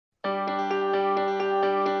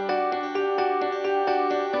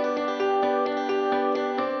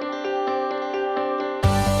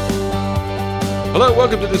Hello,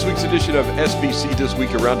 welcome to this week's edition of SBC This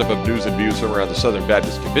Week, a roundup of news and views from around the Southern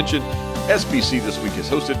Baptist Convention. SBC This Week is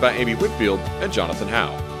hosted by Amy Whitfield and Jonathan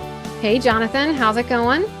Howe. Hey, Jonathan, how's it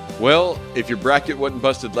going? Well, if your bracket wasn't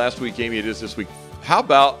busted last week, Amy, it is this week. How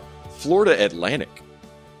about Florida Atlantic?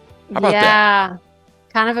 How about that? Yeah,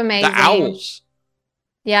 kind of amazing. The Owls.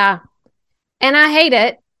 Yeah, and I hate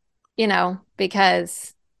it,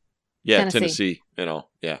 because Tennessee and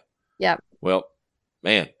all. Yeah. Yep. Well,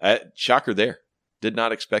 man, shocker there. Did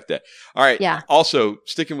not expect that. All right. Yeah. Also,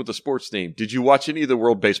 sticking with the sports theme, did you watch any of the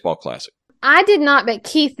World Baseball Classic? I did not, but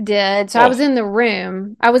Keith did. So I was in the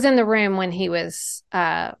room. I was in the room when he was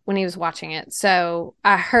watching it. So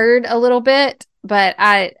I heard a little bit, but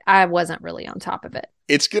I wasn't really on top of it.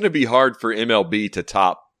 It's going to be hard for MLB to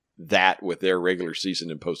top that with their regular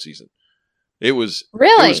season and postseason. It was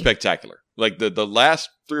spectacular. Like the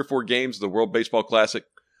last 3 or 4 games of the World Baseball Classic,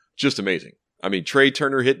 just amazing. I mean, Trey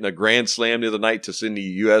Turner hitting a grand slam the other night to send the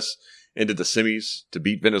U.S. into the semis to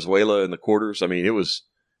beat Venezuela in the quarters. I mean, it was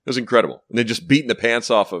incredible. And then just beating the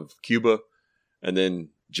pants off of Cuba, and then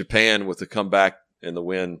Japan with the comeback and the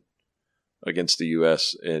win against the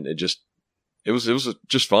U.S. And it was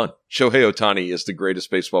just fun. Shohei Ohtani is the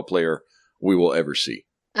greatest baseball player we will ever see.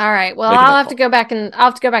 All right. Well, I'll have to go back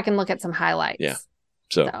and look at some highlights. Yeah.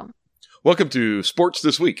 So, welcome to Sports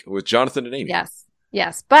This Week with Jonathan and Amy.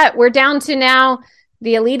 Yes. But we're down to now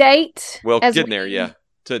the Elite Eight. Well, getting there, yeah.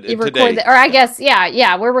 Today.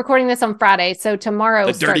 We're recording this on Friday. So tomorrow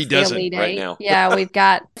the Dirty starts Dozen the Elite right Eight. now. Yeah, we've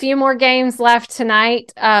got a few more games left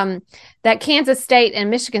tonight. That Kansas State and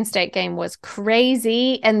Michigan State game was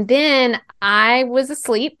crazy. And then I was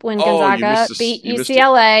asleep when Gonzaga beat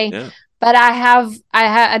UCLA. Yeah. But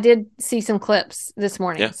I did see some clips this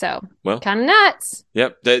morning, so kind of nuts.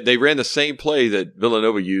 Yep, they ran the same play that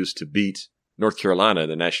Villanova used to beat North Carolina in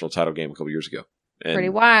the national title game a couple years ago. And, pretty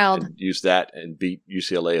wild. And used that and beat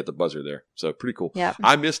UCLA at the buzzer there. So pretty cool. Yeah,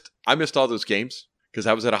 I missed all those games because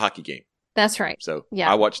I was at a hockey game. That's right. So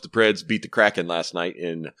I watched the Preds beat the Kraken last night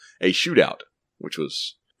in a shootout, which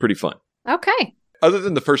was pretty fun. Okay. Other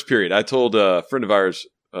than the first period, I told a friend of ours,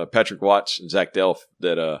 Patrick Watts and Zach Delph,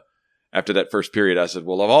 that after that first period, I said,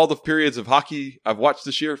 well, of all the periods of hockey I've watched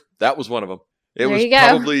this year, that was one of them. It was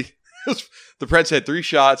probably the Preds had 3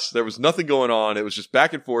 shots. There was nothing going on. It was just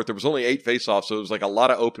back and forth. There was only 8 faceoffs, so it was like a lot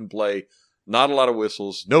of open play, not a lot of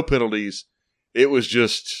whistles, no penalties. It was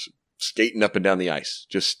just skating up and down the ice,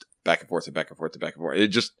 just back and forth and back and forth and back and forth. It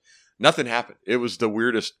just nothing happened. It was the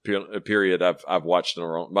weirdest period I've watched in a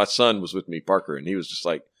row. My son was with me, Parker, and he was just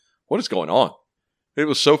like, "What is going on?" It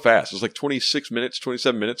was so fast. It was like 26 minutes,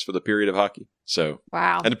 27 minutes for the period of hockey. So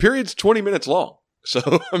wow, and the period's 20 minutes long. So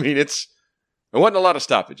I mean, it wasn't a lot of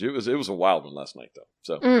stoppage. It was a wild one last night, though.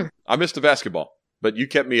 So I missed the basketball, but you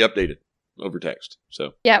kept me updated over text.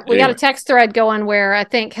 So yeah, we got a text thread going where I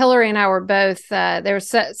think Hillary and I were both. There were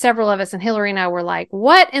several of us, and Hillary and I were like,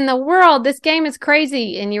 "What in the world? This game is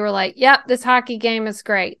crazy!" And you were like, "Yep, this hockey game is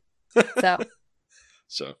great."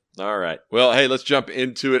 So all right. Well, hey, let's jump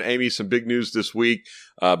into it, Amy. Some big news this week.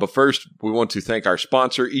 But first, we want to thank our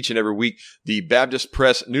sponsor each and every week, the Baptist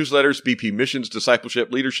Press newsletters, BP Missions,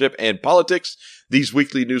 Discipleship, Leadership, and Politics. These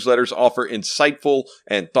weekly newsletters offer insightful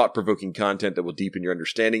and thought-provoking content that will deepen your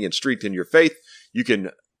understanding and strengthen your faith. You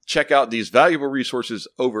can check out these valuable resources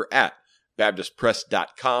over at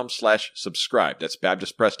baptistpress.com/subscribe. That's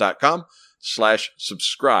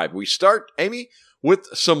baptistpress.com/subscribe. We start, Amy, with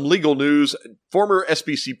some legal news. Former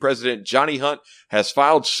SBC President Johnny Hunt has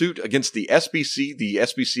filed suit against the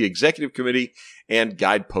SBC Executive Committee, and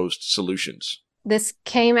Guidepost Solutions. This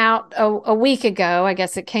came out a week ago. I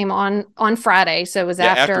guess it came on Friday, so it was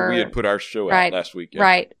after we had put our show out last week.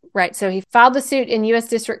 Yeah. Right. So he filed the suit in U.S.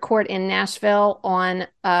 District Court in Nashville on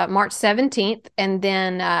March 17th, and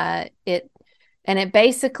then it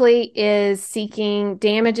basically is seeking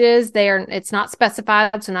damages. It's not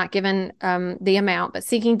specified, so not given the amount, but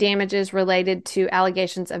seeking damages related to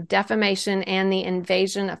allegations of defamation and the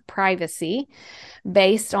invasion of privacy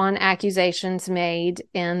based on accusations made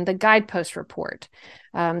in the Guidepost report.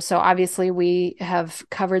 So obviously we have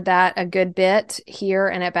covered that a good bit here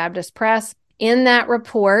and at Baptist Press. In that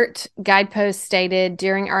report, Guidepost stated,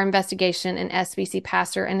 during our investigation, an SBC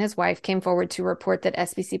pastor and his wife came forward to report that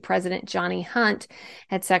SBC President Johnny Hunt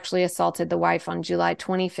had sexually assaulted the wife on July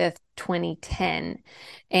 25th, 2010.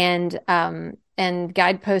 And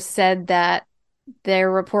Guidepost said that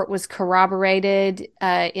their report was corroborated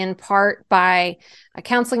in part by a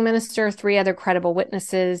counseling minister, 3 other credible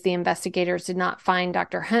witnesses. The investigators did not find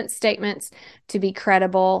Dr. Hunt's statements to be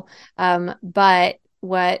credible, but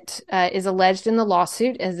what is alleged in the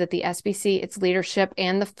lawsuit is that the SBC, its leadership,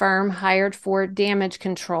 and the firm hired for damage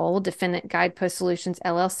control, defendant Guidepost Solutions,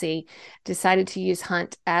 LLC, decided to use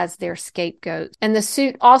Hunt as their scapegoat. And the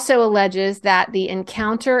suit also alleges that the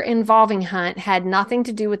encounter involving Hunt had nothing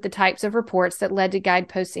to do with the types of reports that led to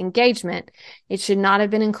Guidepost's engagement. It should not have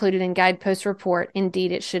been included in Guidepost's report.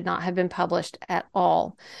 Indeed, it should not have been published at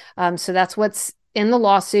all. So that's what's in the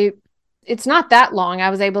lawsuit. It's not that long. I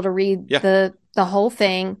was able to read the whole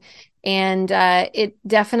thing, and it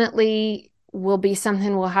definitely will be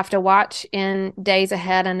something we'll have to watch in days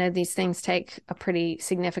ahead. I know these things take a pretty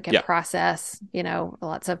significant process,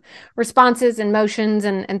 lots of responses and motions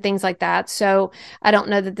and things like that. So I don't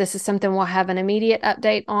know that this is something we'll have an immediate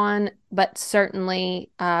update on, but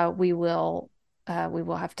certainly we will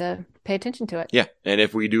have to pay attention to it. Yeah. And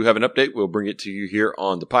if we do have an update, we'll bring it to you here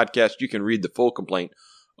on the podcast. You can read the full complaint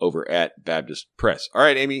over at Baptist Press. All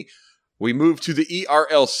right, Amy, we move to the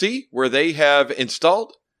ERLC, where they have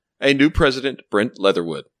installed a new president, Brent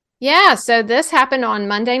Leatherwood. Yeah, so this happened on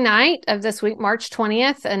Monday night of this week, March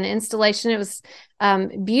 20th, an installation. It was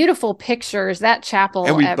beautiful pictures, that chapel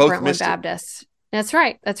at Brentwood Baptist. That's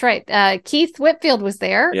right. Keith Whitfield was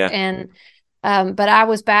there, and but I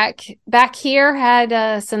was back here,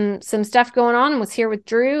 had some stuff going on, and was here with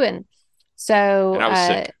Drew, and so and I was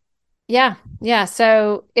sick. Yeah.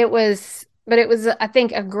 So it was, I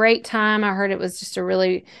think, a great time. I heard it was just a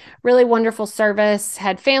really, really wonderful service.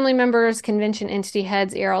 Had family members, convention entity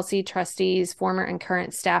heads, ERLC trustees, former and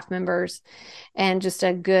current staff members, and just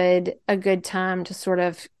a good time to sort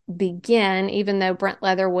of begin. Even though Brent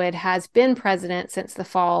Leatherwood has been president since the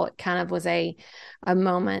fall, it kind of was a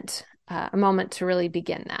moment to really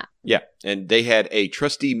begin that. Yeah, and they had a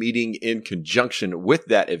trustee meeting in conjunction with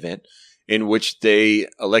that event, in which they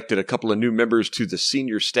elected a couple of new members to the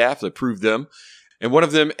senior staff, approved them. And one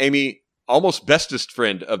of them, Amy, almost bestest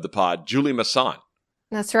friend of the pod, Julie Masson.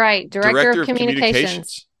 That's right. Director of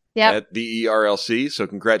Communications. At the ERLC. So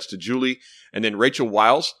congrats to Julie. And then Rachel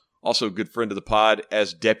Wiles, also a good friend of the pod,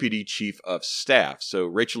 as Deputy Chief of Staff. So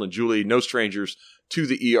Rachel and Julie, no strangers to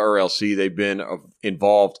the ERLC. They've been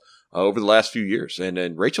involved over the last few years. And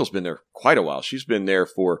then Rachel's been there quite a while. She's been there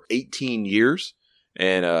for 18 years.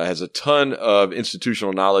 And has a ton of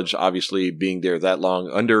institutional knowledge, obviously being there that long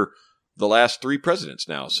under the last three presidents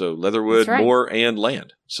now. So Leatherwood, Moore, and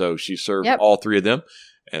Land. So she served all three of them.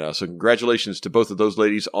 And so congratulations to both of those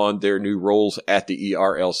ladies on their new roles at the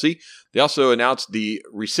ERLC. They also announced the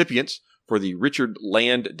recipients for the Richard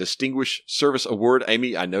Land Distinguished Service Award.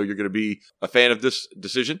 Amy, I know you're going to be a fan of this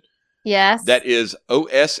decision. Yes. That is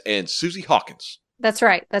O.S. and Susie Hawkins. That's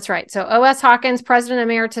right. So O.S. Hawkins, President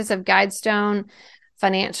Emeritus of Guidestone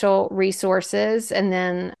Financial Resources, and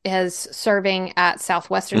then is serving at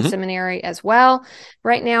Southwestern Seminary as well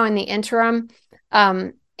right now in the interim.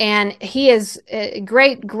 And he is a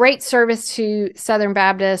great service to Southern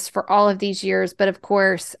Baptist for all of these years. But of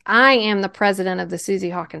course, I am the president of the Susie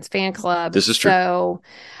Hawkins fan club. This is true. So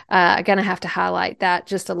I'm going to have to highlight that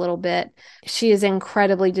just a little bit. She is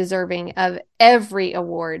incredibly deserving of every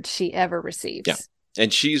award she ever receives. Yeah.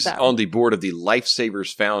 And she's on the board of the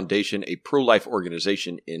Lifesavers Foundation, a pro-life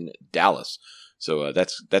organization in Dallas. So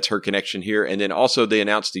that's her connection here. And then also they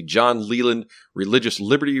announced the John Leland Religious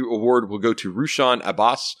Liberty Award will go to Rushan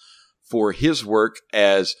Abbas for his work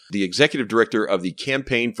as the executive director of the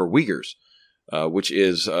Campaign for Uyghurs, which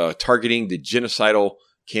is targeting the genocidal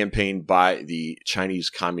campaign by the Chinese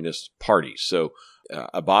Communist Party. So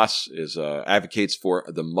Abbas advocates for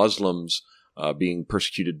the Muslims being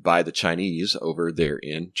persecuted by the Chinese over there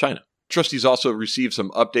in China. Trustees also received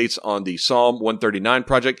some updates on the Psalm 139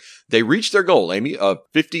 project. They reached their goal, Amy, of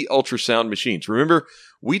 50 ultrasound machines. Remember,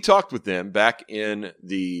 we talked with them back in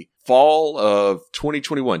the fall of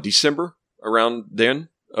 2021, December around then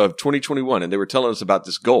of 2021, and they were telling us about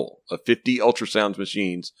this goal of 50 ultrasound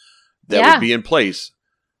machines that would be in place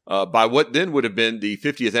by what then would have been the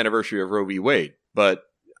 50th anniversary of Roe v. Wade. But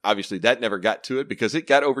obviously, that never got to it because it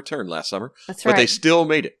got overturned last summer. That's right. But they still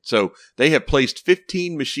made it. So they have placed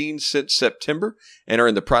 15 machines since September and are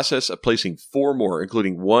in the process of placing 4 more,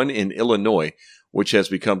 including one in Illinois, which has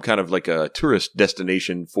become kind of like a tourist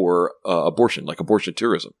destination for abortion, like abortion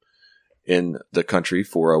tourism in the country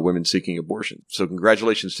for women seeking abortion. So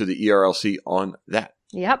congratulations to the ERLC on that.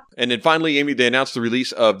 Yep. And then finally, Amy, they announced the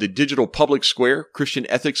release of The Digital Public Square, Christian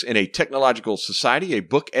Ethics in a Technological Society, a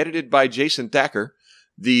book edited by Jason Thacker,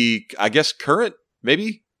 the, I guess, current,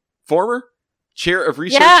 maybe former chair of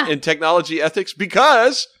research in technology ethics,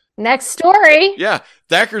 because next story. Yeah.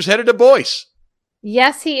 Thacker's headed to Boyce.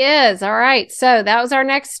 Yes, he is. All right. So that was our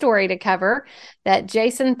next story to cover, that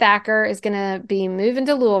Jason Thacker is going to be moving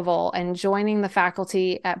to Louisville and joining the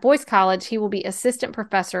faculty at Boyce College. He will be assistant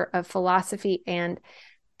professor of philosophy and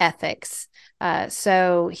ethics.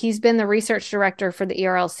 So he's been the research director for the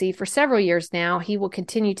ERLC for several years now. He will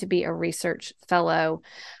continue to be a research fellow.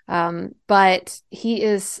 But he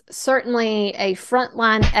is certainly a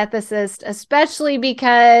frontline ethicist, especially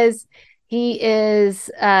because he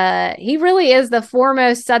really is the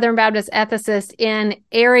foremost Southern Baptist ethicist in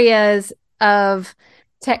areas of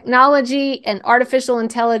technology and artificial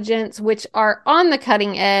intelligence, which are on the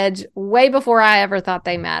cutting edge way before I ever thought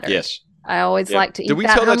they mattered. Yes. I always like to eat Did we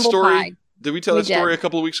that tell that humble story? pie. Did we tell that story a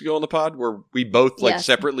couple of weeks ago on the pod where we both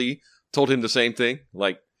separately told him the same thing?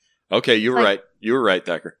 Like, okay, you were right. You were right,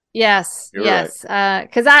 Thacker. Yes.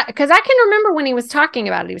 Because I can remember when he was talking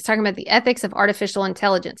about it. He was talking about the ethics of artificial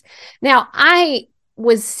intelligence. Now, I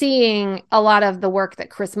was seeing a lot of the work that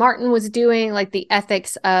Chris Martin was doing, like the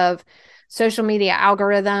ethics of social media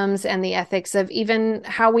algorithms and the ethics of even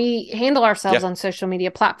how we handle ourselves on social media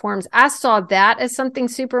platforms. I saw that as something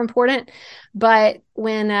super important. But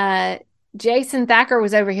when Jason Thacker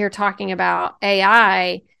was over here talking about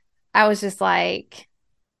AI, I was just like,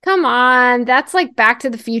 come on, that's like Back to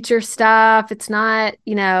the Future stuff. It's not,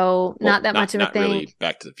 not that much of a thing. Not really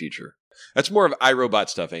Back to the Future. That's more of iRobot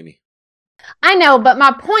stuff, Amy. I know, but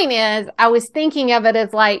my point is, I was thinking of it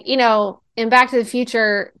as like, in Back to the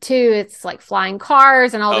Future too, it's like flying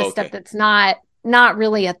cars and all this stuff that's not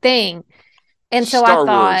really a thing. And so Star I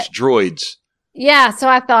thought, Wars, droids. Yeah, so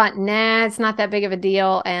I thought, nah, it's not that big of a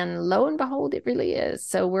deal. And lo and behold, it really is.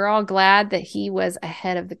 So we're all glad that he was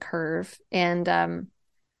ahead of the curve. And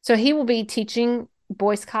so he will be teaching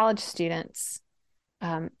Boyce College students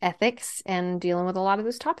ethics and dealing with a lot of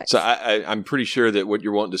those topics. So I'm pretty sure that what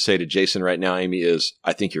you're wanting to say to Jason right now, Amy, is,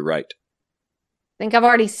 I think you're right. I think I've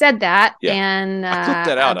already said that. Yeah. And I clipped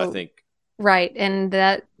that out, I think. Right. And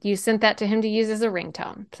that you sent that to him to use as a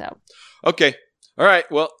ringtone. So. Okay. All right.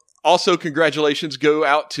 Well, also congratulations go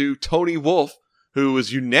out to Tony Wolf, who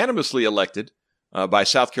was unanimously elected by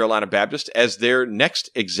South Carolina Baptist as their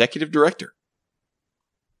next executive director.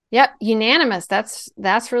 Yep, unanimous.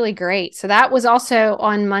 That's really great. So that was also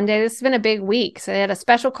on Monday. This has been a big week. So they had a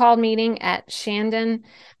special call meeting at Shandon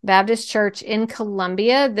Baptist Church in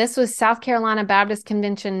Columbia. This was South Carolina Baptist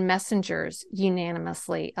Convention messengers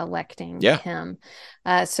unanimously electing him.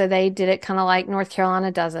 So they did it kind of like North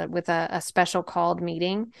Carolina does it with a special called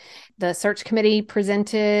meeting. The search committee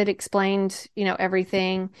presented, explained,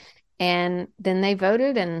 everything, and then they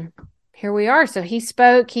voted, and here we are. So he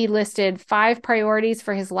spoke. He listed 5 priorities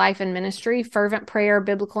for his life and ministry: fervent prayer,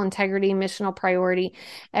 biblical integrity, missional priority,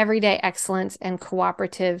 everyday excellence, and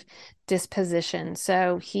cooperative disposition.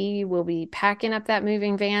 So he will be packing up that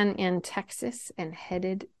moving van in Texas and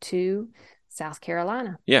headed to South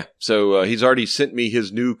Carolina. Yeah. So he's already sent me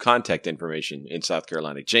his new contact information in South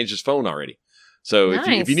Carolina. He changed his phone already. So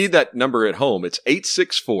if you need that number at home, it's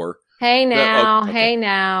 864. Hey now. Okay. Hey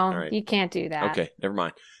now. Right. You can't do that. Okay. Never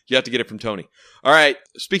mind. You have to get it from Tony. All right.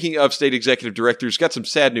 Speaking of state executive directors, got some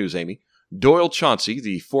sad news, Amy. Doyle Chauncey,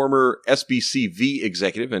 the former SBCV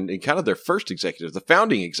executive and kind of their first executive, the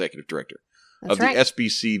founding executive director of the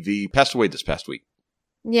SBCV, passed away this past week.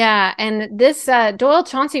 Yeah. And this Doyle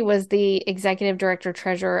Chauncey was the executive director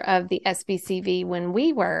treasurer of the SBCV when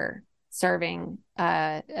we were serving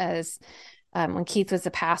as when Keith was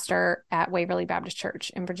the pastor at Waverly Baptist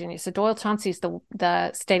Church in Virginia. So Doyle Chauncey is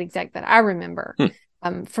the state exec that I remember.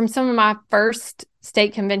 From some of my first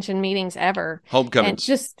state convention meetings ever. Homecomings.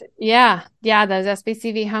 And those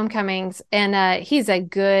SBCV homecomings. And he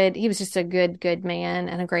was just a good man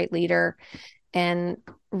and a great leader, and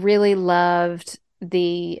really loved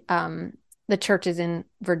the churches in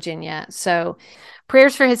Virginia. So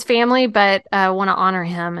prayers for his family, but I want to honor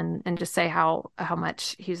him and just say how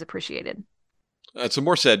much he's appreciated. Some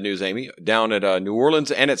more sad news, Amy, down at New Orleans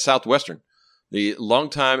and at Southwestern. The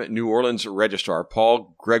longtime New Orleans registrar,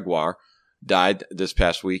 Paul Gregoire, died this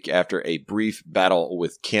past week after a brief battle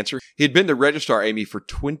with cancer. He had been the registrar, Amy, for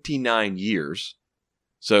 29 years.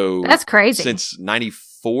 So that's crazy. Since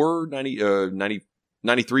 94,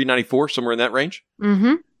 93, 94, somewhere in that range.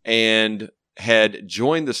 Mm-hmm. And had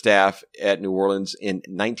joined the staff at New Orleans in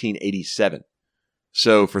 1987.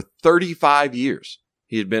 So for 35 years,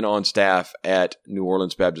 he had been on staff at New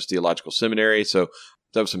Orleans Baptist Theological Seminary. So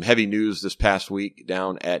that was some heavy news this past week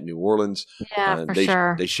down at New Orleans. Yeah, for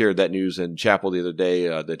sure. They shared that news in chapel the other day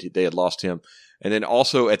that they had lost him. And then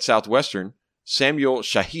also at Southwestern, Samuel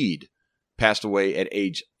Shahid passed away at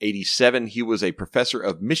age 87. He was a professor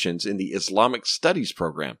of missions in the Islamic Studies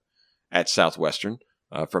program at Southwestern.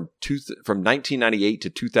 from 1998 to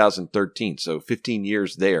 2013, so 15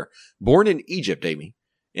 years there. Born in Egypt, Amy,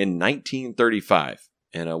 in 1935,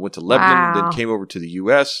 and went to Lebanon, then came over to the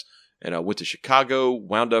U.S., and went to Chicago,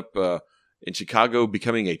 wound up in Chicago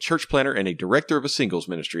becoming a church planter and a director of a singles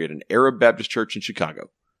ministry at an Arab Baptist church in Chicago.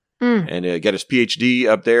 And got his PhD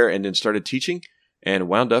up there, and then started teaching, and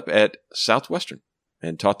wound up at Southwestern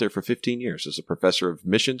and taught there for 15 years as a professor of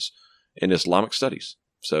missions and Islamic studies.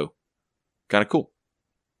 So kind of cool.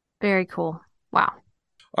 Very cool. Wow.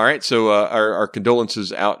 All right. So our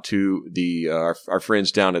condolences out to our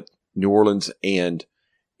friends down at New Orleans and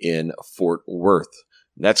in Fort Worth.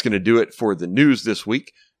 And that's going to do it for the news this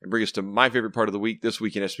week and bring us to my favorite part of the week, This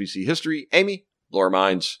Week in SBC History. Amy, blow our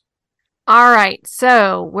minds. All right.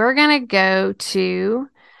 So we're going to go to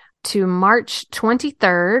March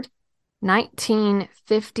 23rd,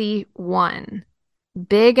 1951.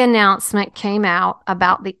 Big announcement came out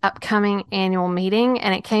about the upcoming annual meeting,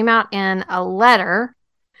 and it came out in a letter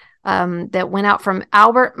that went out from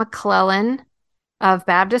Albert McClellan of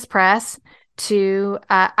Baptist Press to,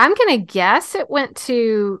 I'm going to guess it went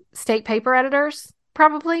to state paper editors,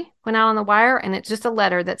 probably, went out on the wire, and it's just a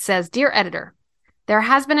letter that says, "Dear Editor, there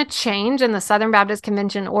has been a change in the Southern Baptist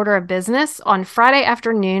Convention order of business on Friday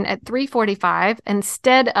afternoon at 3:45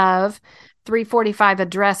 instead of 3:45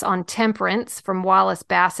 address on temperance from Wallace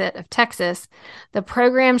Bassett of Texas. The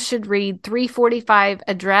program should read 3:45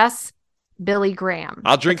 address Billy Graham.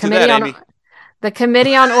 I'll drink to that, Amy. The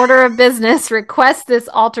Committee on Order of Business requests this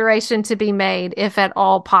alteration to be made, if at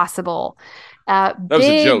all possible." That was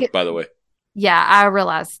a joke, by the way. Yeah, I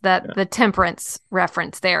realized that the temperance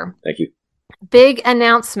reference there. Thank you. Big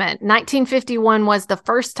announcement. 1951 was the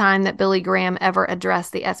first time that Billy Graham ever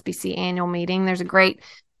addressed the SBC annual meeting. There's a great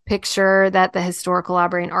picture that the Historical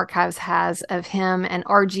Library and Archives has of him and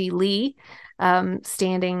R.G. Lee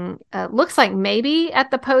standing, looks like maybe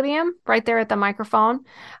at the podium, right there at the microphone.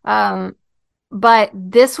 But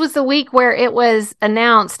this was the week where it was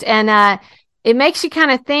announced, and it makes you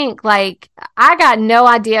kind of think, like, I got no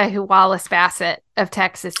idea who Wallace Bassett of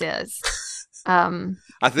Texas is.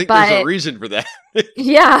 I think there's a reason for that.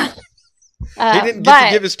 Yeah. He didn't get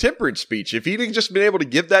to give his temperance speech. If he'd just been able to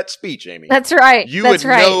give that speech, Amy. That's right. You would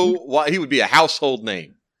know why he would be a household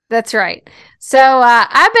name. That's right. So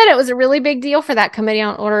I bet it was a really big deal for that Committee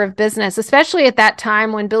on Order of Business, especially at that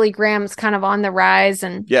time when Billy Graham's kind of on the rise.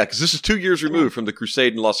 And yeah, because this is 2 years removed from the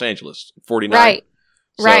crusade in Los Angeles, 49. Right.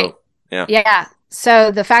 So, right. Yeah. Yeah.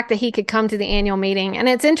 So the fact that he could come to the annual meeting, and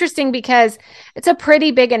it's interesting because it's a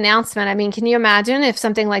pretty big announcement. I mean, can you imagine if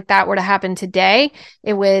something like that were to happen today?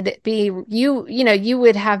 It would be, you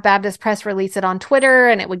would have Baptist Press release it on Twitter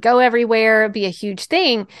and it would go everywhere. It'd be a huge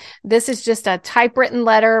thing. This is just a typewritten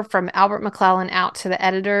letter from Albert McClellan out to the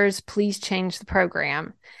editors. Please change the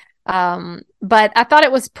program. But I thought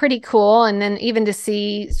it was pretty cool. And then even to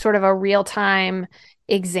see sort of a real-time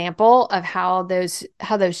example of how those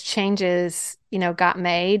changes, got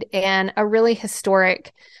made, and a really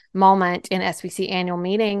historic moment in SBC annual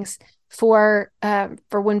meetings for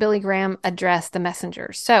when Billy Graham addressed the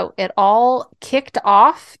messengers. So it all kicked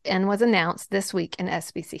off and was announced this week in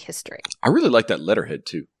SBC history. I really like that letterhead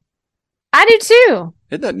too. I do too.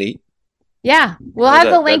 Isn't that neat? Yeah, we'll have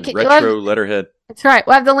the link. That retro letterhead. That's right.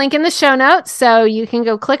 We'll have the link in the show notes, so you can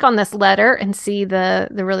go click on this letter and see the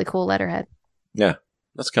really cool letterhead. Yeah,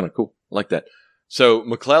 that's kind of cool. I like that. So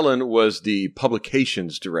McClellan was the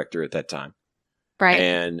publications director at that time. Right.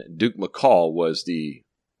 And Duke McCall was the,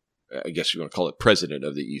 I guess you want to call it, president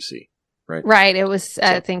of the EC, right? Right. It was,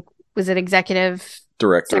 I think, was it executive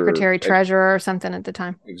director, secretary, treasurer, or something at the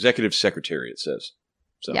time? Executive secretary, it says.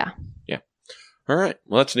 So, yeah. All right.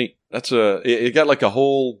 Well, that's neat. That's it got like a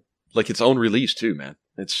whole, like its own release too, man.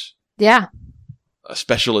 It's a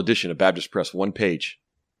special edition of Baptist Press, 1 page.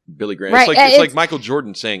 Billy Graham. Right. It's like Michael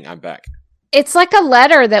Jordan saying, "I'm back." It's like a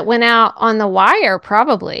letter that went out on the wire,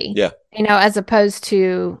 probably. Yeah. As opposed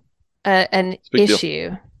to an issue.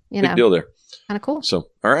 Big deal there. Kind of cool. So,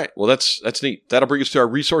 all right. Well, that's neat. That'll bring us to our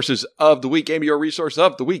resources of the week. Amy, your resource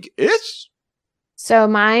of the week is? So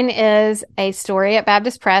mine is a story at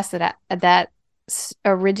Baptist Press that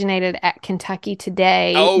originated at Kentucky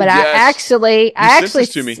Today. Oh, but yes. I actually sent this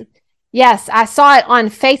to me. Yes, I saw it on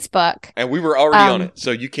Facebook. And we were already on it,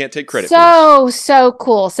 so you can't take credit for this. So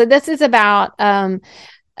cool. So this is about a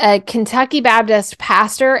Kentucky Baptist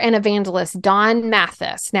pastor and evangelist, Don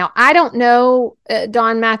Mathis. Now, I don't know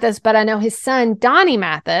Don Mathis, but I know his son, Donnie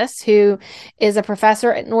Mathis, who is a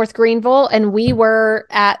professor at North Greenville, and we were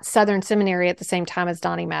at Southern Seminary at the same time as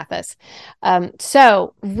Donnie Mathis.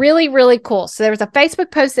 So really, really cool. So there was a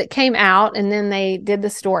Facebook post that came out, and then they did the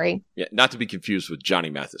story. Yeah, not to be confused with Johnny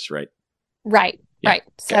Mathis, right? Right. Yeah. Right.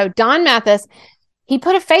 So Don Mathis, he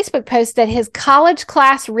put a Facebook post that his college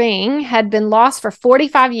class ring had been lost for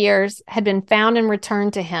 45 years, had been found and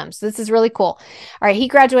returned to him. So this is really cool. All right. He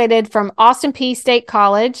graduated from Austin Peay State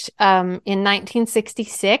College in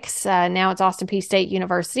 1966. Now it's Austin Peay State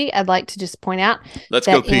University. I'd like to just point out Let's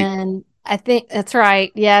go, Pete. I think that's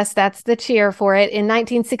right. Yes, that's the cheer for it. In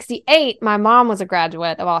 1968, my mom was a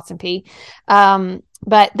graduate of Austin Peay.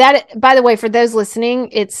 But that, by the way, for those listening,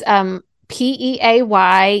 it's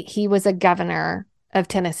Peay. He was a governor of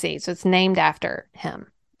Tennessee, so it's named after him.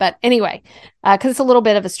 But anyway, because it's a little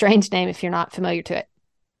bit of a strange name if you're not familiar to it.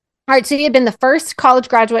 All right, so he had been the first college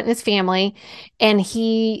graduate in his family, and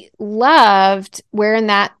he loved wearing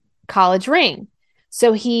that college ring.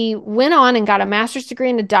 So he went on and got a master's degree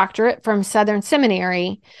and a doctorate from Southern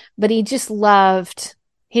Seminary, but he just loved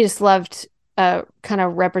kind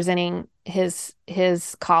of representing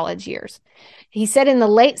his college years. He said in the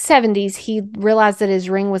late 70s, he realized that his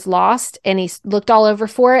ring was lost, and he looked all over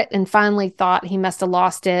for it and finally thought he must have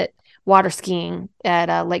lost it water skiing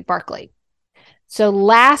at Lake Barkley. So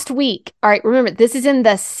last week, all right, remember, this is in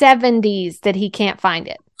the 70s that he can't find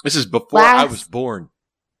it. This is before I was born.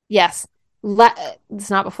 Yes. It's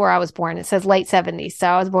not before I was born. It says late 70s. So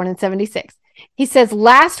I was born in 76. He says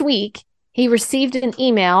last week he received an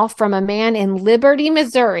email from a man in Liberty,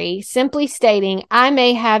 Missouri, simply stating, "I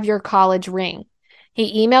may have your college ring."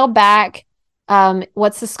 He emailed back,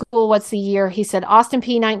 what's the school? What's the year? He said, Austin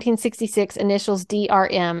Peay 1966, initials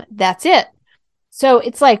DRM. That's it. So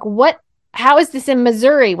it's like, how is this in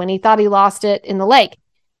Missouri when he thought he lost it in the lake?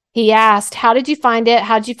 He asked, "How did you find it?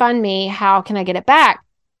 How did you find me? How can I get it back?"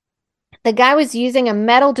 The guy was using a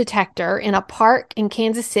metal detector in a park in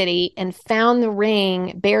Kansas City and found the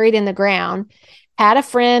ring buried in the ground, had a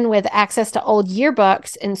friend with access to old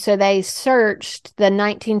yearbooks, and so they searched the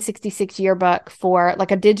 1966 yearbook for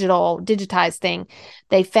like a digitized thing.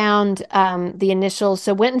 They found the initials,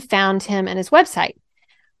 so went and found him and his website.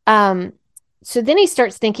 So then he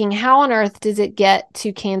starts thinking, how on earth does it get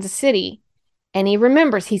to Kansas City? And he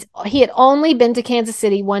remembers he had only been to Kansas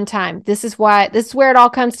City one time. This is where it all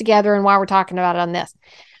comes together and why we're talking about it on this.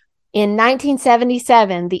 In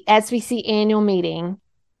 1977, the SBC annual meeting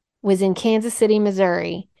was in Kansas City,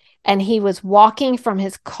 Missouri, and he was walking from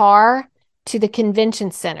his car to the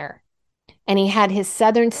convention center. And he had his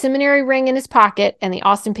Southern Seminary ring in his pocket and the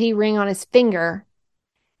Austin Peay ring on his finger,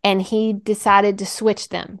 and he decided to switch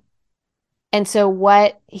them. And so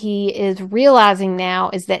what he is realizing now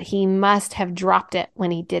is that he must have dropped it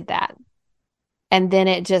when he did that. And then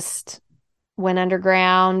it just went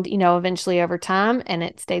underground, eventually over time, and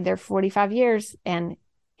it stayed there for 45 years. And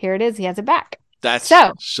here it is. He has it back. That's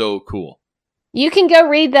so cool. You can go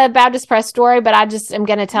read the Baptist Press story, but I just am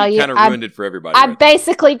going to tell you. Kind of ruined it for everybody. I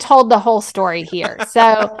basically told the whole story here.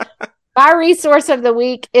 So my resource of the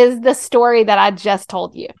week is the story that I just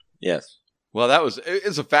told you. Yes. Well,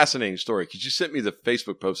 it's a fascinating story because you sent me the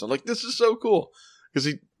Facebook post. I'm like, this is so cool because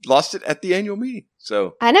he lost it at the annual meeting.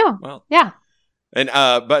 So I know. Well, yeah. And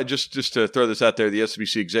but just to throw this out there, the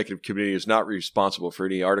SBC Executive Committee is not responsible for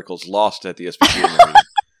any articles lost at the SBC annual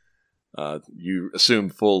meeting. You assume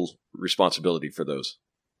full responsibility for those.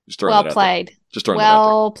 Just throwing that out played. There. Just throwing that out there.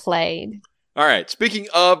 Well played. All right. Speaking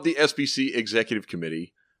of the SBC Executive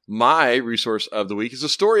Committee, my resource of the week is a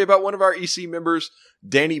story about one of our EC members,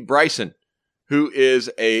 Danny Bryson, who is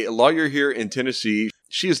a lawyer here in Tennessee.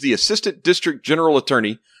 She is the Assistant District General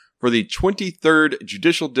Attorney for the 23rd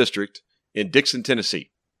Judicial District in Dixon,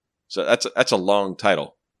 Tennessee. So that's a long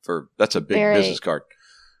title. That's a big business card.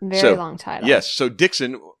 Very long title. Yes. So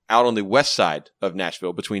Dixon, out on the west side of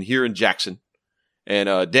Nashville, between here and Jackson.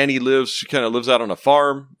 And Danny she kind of lives out on a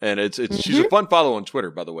farm. And she's a fun follow on Twitter,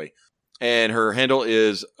 by the way. And her handle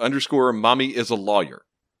is _mommy is a lawyer.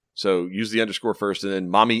 So use the underscore first and then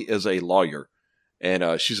mommy is a lawyer.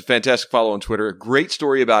 And she's a fantastic follow on Twitter. A great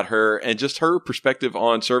story about her and just her perspective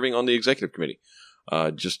on serving on the executive committee.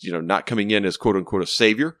 Not coming in as quote unquote a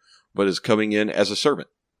savior, but as coming in as a servant.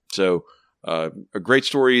 So a great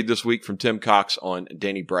story this week from Tim Cox on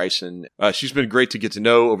Danny Bryson. She's been great to get to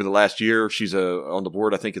know over the last year. She's on the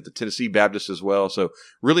board, I think, at the Tennessee Baptist as well. So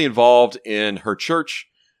really involved in her church,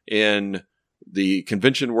 in the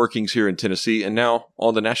convention workings here in Tennessee, and now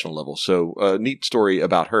on the national level. So a neat story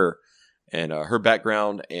about her. And her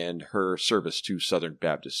background and her service to Southern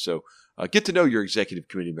Baptist. So get to know your executive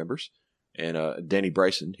committee members and Danny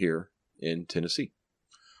Bryson here in Tennessee.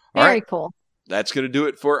 All Very right. cool. That's going to do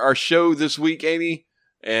it for our show this week, Amy.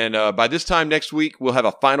 And by this time next week, we'll have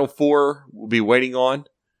a Final Four we'll be waiting on.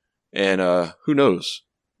 And who knows?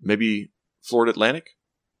 Maybe Florida Atlantic?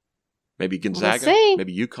 Maybe Gonzaga? We'll see.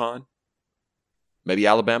 Maybe UConn? Maybe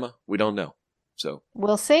Alabama? We don't know. So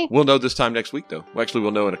we'll see. We'll know this time next week, though. Well, actually,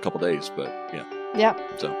 we'll know in a couple days, but yeah.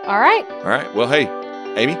 Yep. So all right. Well, hey,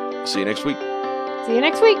 Amy, see you next week. See you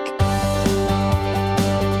next week.